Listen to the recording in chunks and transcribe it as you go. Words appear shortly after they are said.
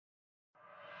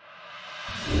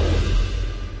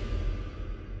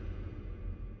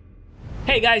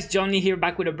Hey guys, Johnny here,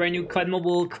 back with a brand new COD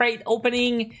Mobile crate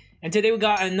opening, and today we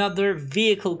got another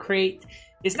vehicle crate.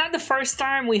 It's not the first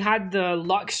time. We had the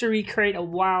luxury crate a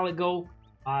while ago.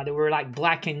 They were like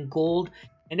black and gold,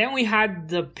 and then we had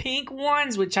the pink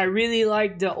ones, which I really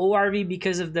like, the ORV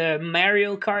because of the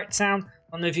Mario Kart sound.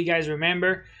 I don't know if you guys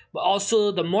remember, but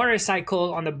also the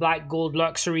motorcycle on the black gold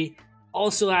luxury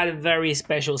also had a very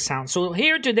special sound. So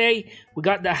here today we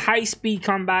got the high speed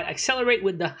combat accelerate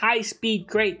with the high speed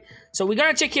crate. So we're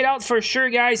gonna check it out for sure,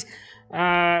 guys,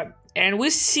 and we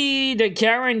see the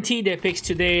guaranteed epics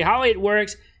today, how it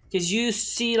works, because you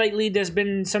see lately there's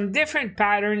been some different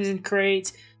patterns in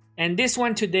crates, and this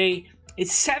one today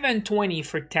it's $720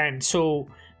 for 10, so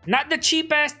not the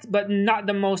cheapest but not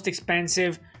the most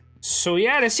expensive. So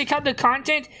yeah, let's check out the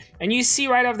content, and you see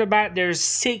right off the bat there's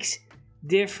 6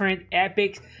 different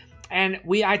epics, and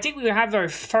I think we have our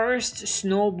first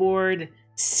snowboard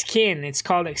skin. It's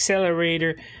called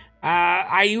Accelerator.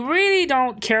 I really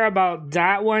don't care about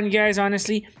that one, guys,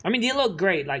 honestly. I mean, they look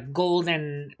great, like gold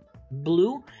and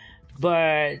blue,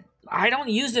 but I don't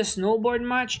use the snowboard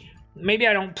much. Maybe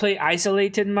I don't play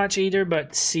isolated much either,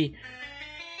 but see.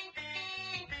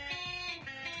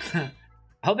 I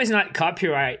hope it's not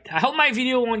copyright. I hope my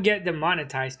video won't get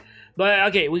demonetized. But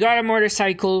okay, we got a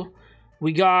motorcycle.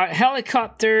 We got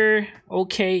helicopter.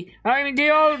 Okay. I mean,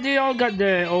 they all got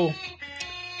the... Oh.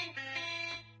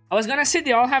 I was gonna say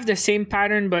they all have the same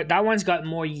pattern, but that one's got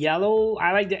more yellow.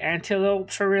 I like the antelope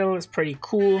for real. It's pretty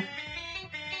cool.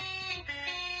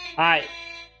 Alright.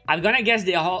 I'm gonna guess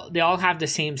they all have the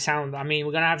same sound. I mean,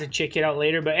 we're gonna have to check it out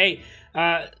later. But hey,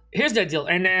 here's the deal.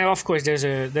 And of course, there's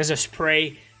a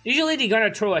spray. Usually they're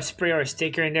gonna throw a spray or a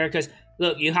sticker in there because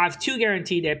look, you have 2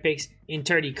 guaranteed epics in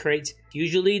 30 crates.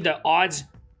 Usually the odds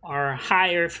are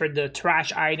higher for the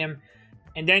trash item,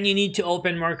 and then you need to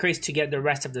open more crates to get the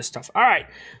rest of the stuff. All right,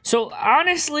 so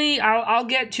honestly, I'll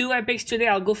get 2 epics today.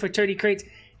 I'll go for 30 crates,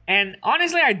 and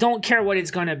honestly, I don't care what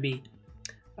it's gonna be.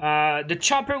 The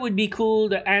chopper would be cool.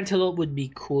 The antelope would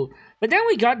be cool. But then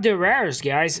we got the rares,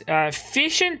 guys.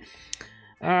 Fishing.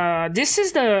 This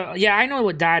is the... Yeah, I know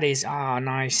what that is. Ah,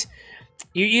 nice.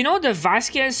 You know the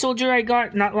Vasquez soldier I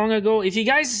got not long ago? If you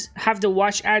guys have the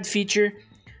watch ad feature,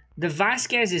 the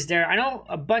Vasquez is there. I know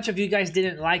a bunch of you guys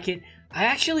didn't like it. I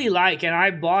actually like, and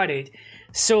I bought it.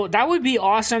 So that would be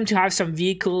awesome to have some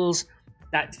vehicles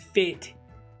that fit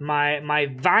my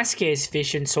Vasquez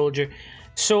fishing soldier.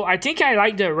 So I think I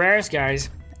like the rares, guys.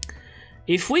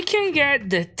 If we can get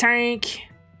the tank,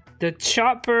 the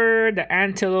chopper, the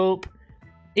antelope,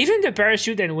 even the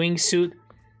parachute and wingsuit,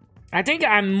 I think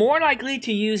I'm more likely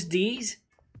to use these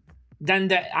than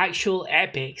the actual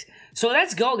epics. So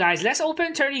let's go, guys. Let's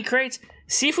open 30 crates.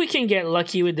 See if we can get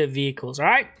lucky with the vehicles, all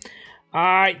right? All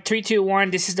right, 3, 2,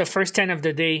 1. This is the first 10 of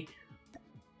the day.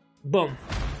 Boom.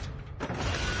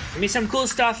 Give me some cool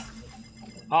stuff.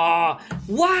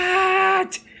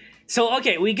 What? So,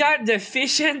 okay, we got the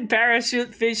fishing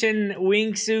parachute, fishing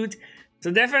wingsuit.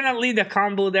 So definitely the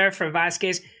combo there for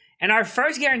Vasquez. And our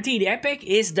first guaranteed epic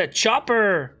is the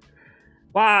chopper.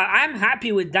 Wow, I'm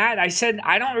happy with that. I said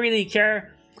I don't really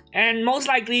care. And most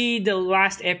likely the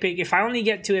last epic, if I only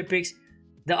get 2 epics,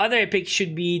 the other epic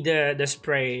should be the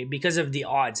spray because of the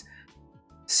odds.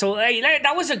 So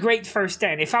that was a great first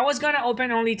 10. If I was gonna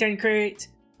open only 10 crates,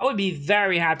 I would be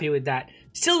very happy with that.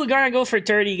 Still, we're gonna go for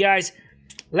 30, guys.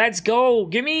 Let's go.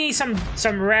 Give me some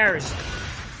rares.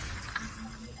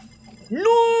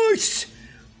 Nice!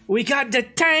 We got the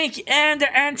tank and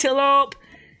the antelope.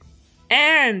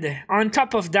 And on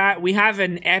top of that, we have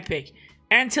an epic.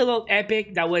 Antelope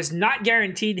epic that was not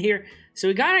guaranteed here. So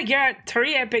we gotta get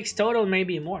 3 epics total,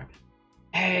 maybe more.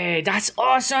 Hey, that's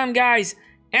awesome, guys.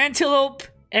 Antelope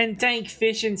and tank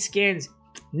fishing skins.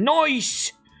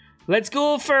 Nice! Let's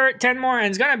go for 10 more, and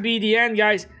it's gonna be the end,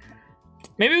 guys.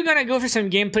 Maybe we're gonna go for some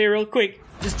gameplay real quick.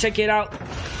 Just check it out.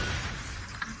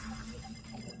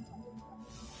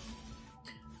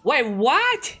 Wait,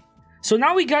 what? So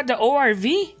now we got the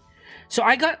ORV? So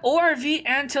I got ORV,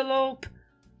 antelope,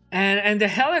 and the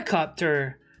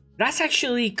helicopter. That's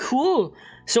actually cool.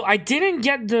 So I didn't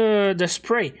get the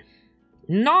spray.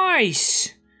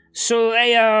 Nice. So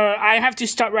I have to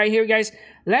stop right here, guys.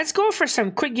 Let's go for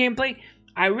some quick gameplay.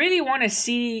 I really want to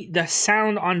see the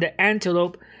sound on the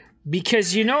antelope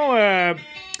because, you know,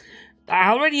 I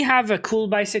already have a cool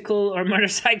bicycle or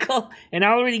motorcycle, and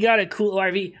I already got a cool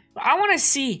ORV. I want to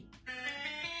see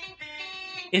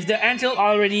if the antelope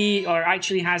already or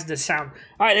actually has the sound.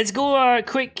 All right, let's go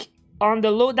quick on the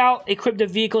loadout, equip the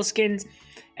vehicle skins,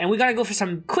 and we're gonna go for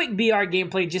some quick BR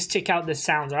gameplay. Just check out the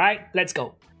sounds. All right, let's go.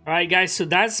 All right, guys, so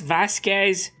that's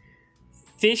Vasquez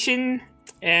fishing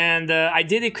And I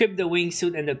did equip the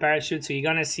wingsuit and the parachute, so you're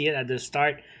gonna see it at the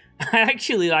start. I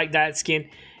actually like that skin.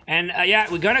 And yeah,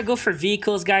 we're gonna go for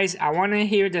vehicles, guys. I want to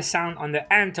hear the sound on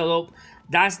the antelope.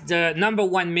 That's the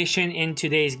 #1 mission in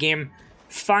today's game.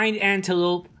 Find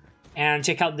antelope and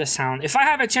check out the sound. If I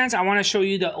have a chance, I want to show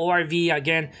you the ORV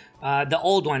again. The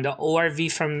old one, the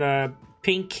ORV from the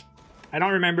pink. I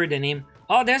don't remember the name.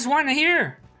 Oh, there's one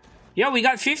here. Yo, we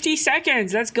got 50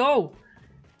 seconds. Let's go.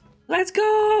 Let's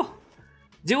go.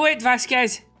 Do it,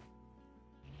 Vasquez.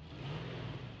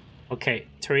 Okay,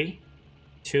 3,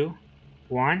 2,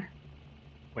 1.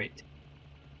 Wait.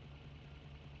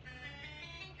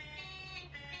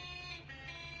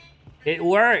 It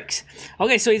works.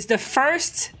 Okay, so it's the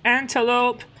first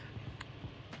antelope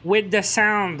with the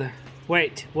sound.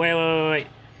 Wait. I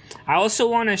also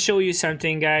want to show you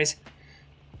something, guys.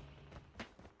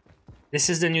 This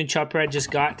is the new chopper I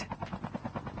just got.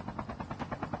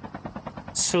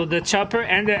 So the chopper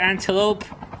and the antelope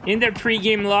in the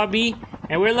pre-game lobby.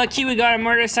 And we're lucky we got a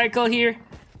motorcycle here.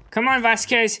 Come on,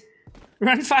 Vasquez.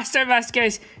 Run faster,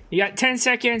 Vasquez. You got 10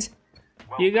 seconds.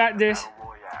 You got this.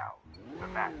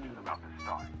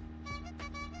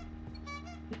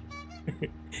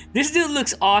 This dude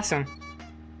looks awesome.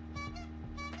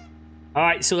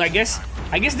 Alright, so I guess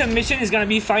the mission is gonna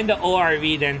be find the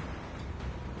ORV then.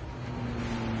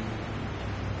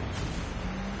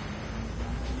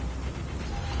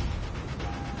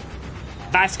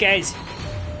 Vasquez.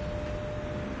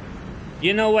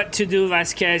 You know what to do,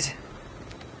 Vasquez.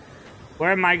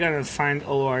 Where am I gonna find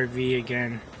ORV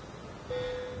again?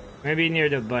 Maybe near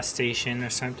the bus station or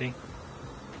something.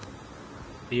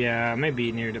 Yeah,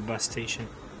 maybe near the bus station.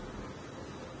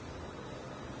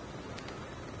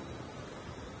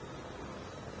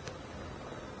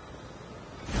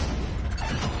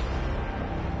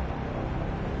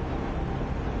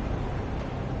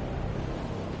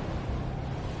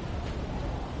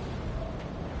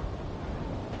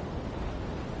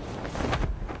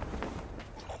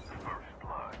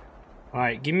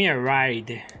 Alright, give me a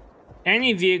ride.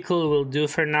 Any vehicle will do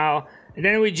for now. And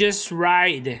then we just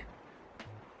ride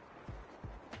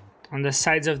on the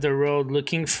sides of the road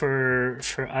looking for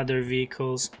other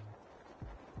vehicles.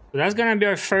 So that's gonna be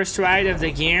our first ride of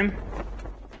the game.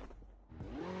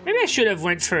 Maybe I should have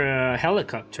went for a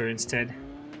helicopter instead.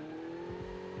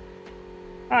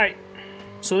 Alright,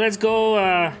 so let's go,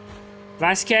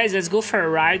 Vasquez, let's go for a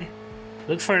ride.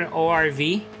 Look for an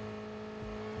ORV.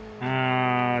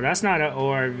 That's not an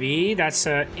ORV, that's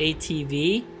a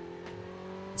ATV.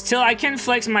 Still, I can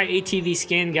flex my ATV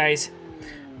skin, guys.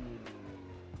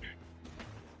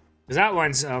 That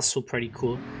one's also pretty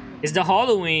cool. It's the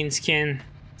Halloween skin.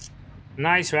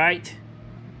 Nice, right?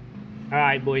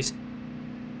 Alright, boys.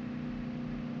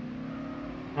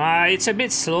 It's a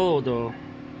bit slow, though.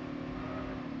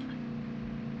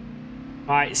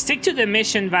 Alright, stick to the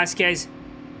mission, Vasquez.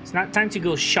 It's not time to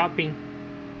go shopping.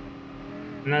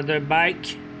 Another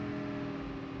bike.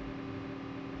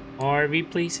 RV,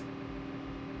 please.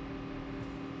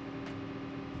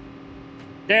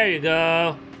 There you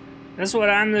go. That's what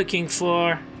I'm looking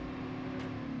for.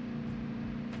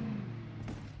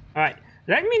 Alright,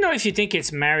 let me know if you think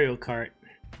it's Mario Kart.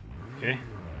 Okay.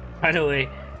 By the way,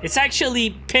 it's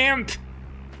actually Pimp.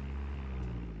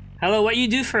 Hello, what you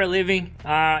do for a living?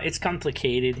 It's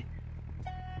complicated.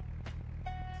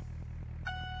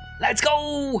 Let's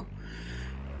go!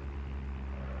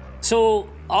 So,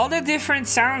 all the different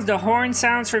sounds, the horn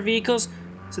sounds for vehicles.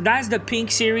 So that's the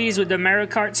pink series with the Mario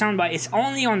Kart sound, but it's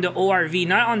only on the ORV,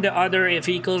 not on the other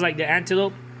vehicles like the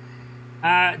Antelope.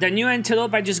 The new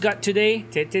Antelope I just got today.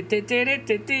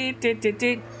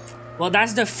 Well,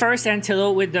 that's the first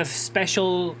Antelope with the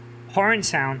special horn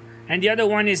sound. And the other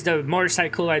one is the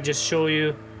motorcycle I just showed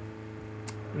you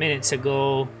minutes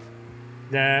ago.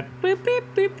 The beep, beep,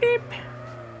 beep, beep.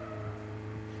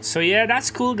 So yeah,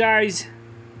 that's cool, guys.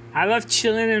 I love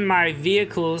chilling in my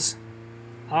vehicles.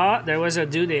 Oh, there was a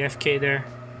dude AFK there.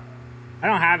 I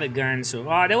don't have a gun, so...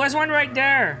 Oh, there was one right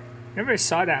there. Never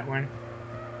saw that one.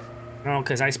 No,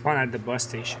 because I spawned at the bus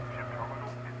station.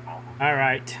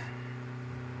 Alright.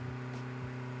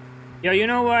 Yo, you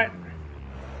know what?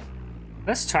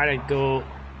 Let's try to go...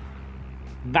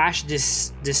 bash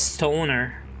this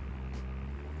stoner.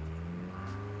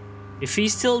 If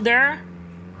he's still there,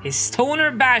 it's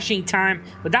stoner bashing time.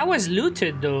 But that was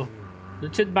looted, though.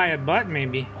 Looted by a bot,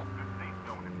 maybe.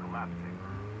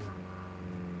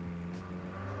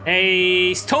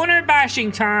 Hey, stoner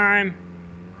bashing time.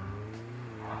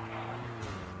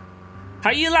 How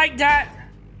you like that?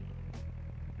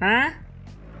 Huh?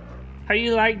 How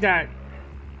you like that?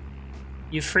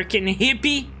 You freaking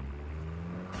hippie?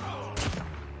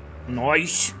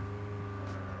 Nice.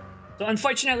 So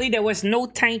unfortunately, there was no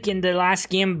tank in the last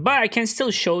game, but I can still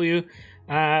show you.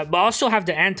 But I also have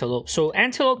the antelope. So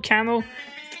antelope camo,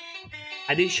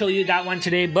 I did show you that one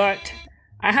today, but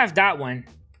I have that one,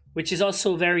 which is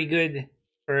also very good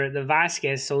for the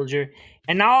Vasquez soldier.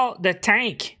 And now the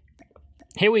tank.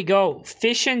 Here we go.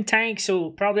 Fishing tank. So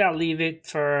probably I'll leave it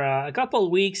for a couple of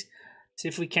weeks. See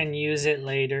if we can use it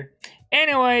later.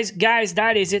 Anyways, guys,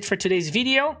 that is it for today's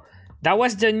video. That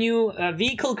was the new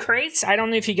vehicle crates. I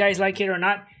don't know if you guys like it or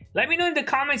not. Let me know in the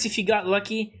comments if you got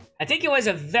lucky. I think it was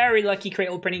a very lucky crate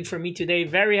opening for me today.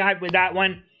 Very hyped with that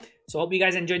one. So hope you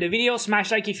guys enjoyed the video. Smash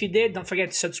like if you did. Don't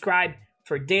forget to subscribe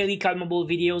for daily COD Mobile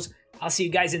videos. I'll see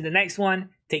you guys in the next one.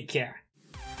 Take care.